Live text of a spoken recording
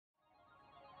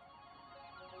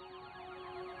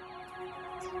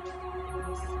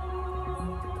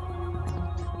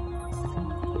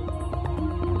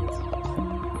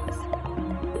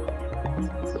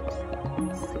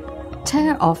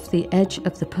Tear off the edge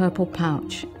of the purple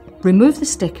pouch. Remove the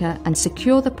sticker and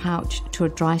secure the pouch to a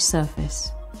dry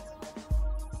surface.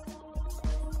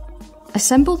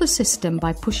 Assemble the system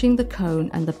by pushing the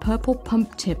cone and the purple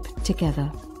pump tip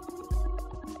together.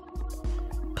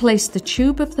 Place the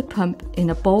tube of the pump in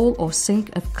a bowl or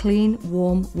sink of clean,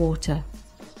 warm water.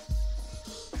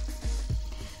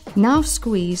 Now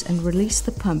squeeze and release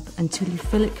the pump until you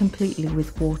fill it completely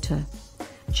with water.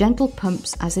 Gentle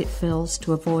pumps as it fills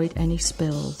to avoid any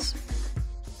spills.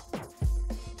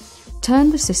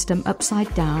 Turn the system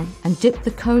upside down and dip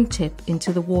the cone tip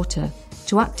into the water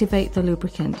to activate the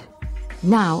lubricant.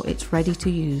 Now it's ready to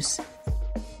use.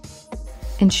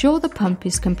 Ensure the pump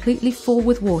is completely full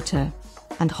with water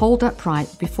and hold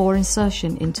upright before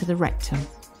insertion into the rectum.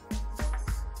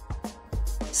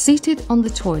 Seated on the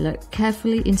toilet,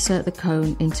 carefully insert the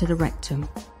cone into the rectum.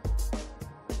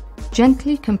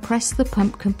 Gently compress the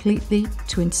pump completely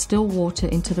to instill water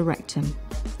into the rectum.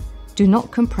 Do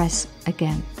not compress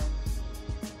again.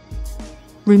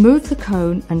 Remove the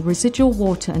cone and residual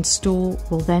water and stool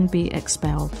will then be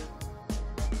expelled.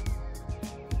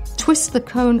 Twist the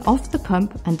cone off the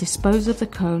pump and dispose of the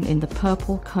cone in the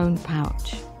purple cone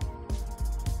pouch.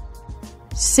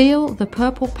 Seal the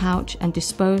purple pouch and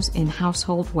dispose in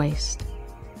household waste.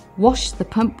 Wash the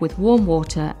pump with warm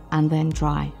water and then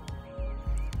dry.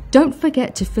 Don't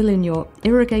forget to fill in your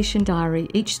irrigation diary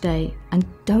each day and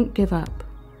don't give up.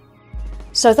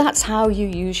 So that's how you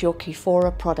use your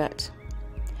Qufora product.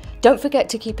 Don't forget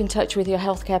to keep in touch with your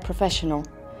healthcare professional.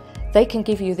 They can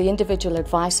give you the individual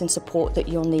advice and support that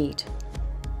you'll need.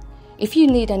 If you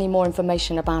need any more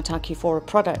information about our Qufora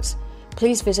products,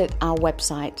 please visit our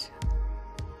website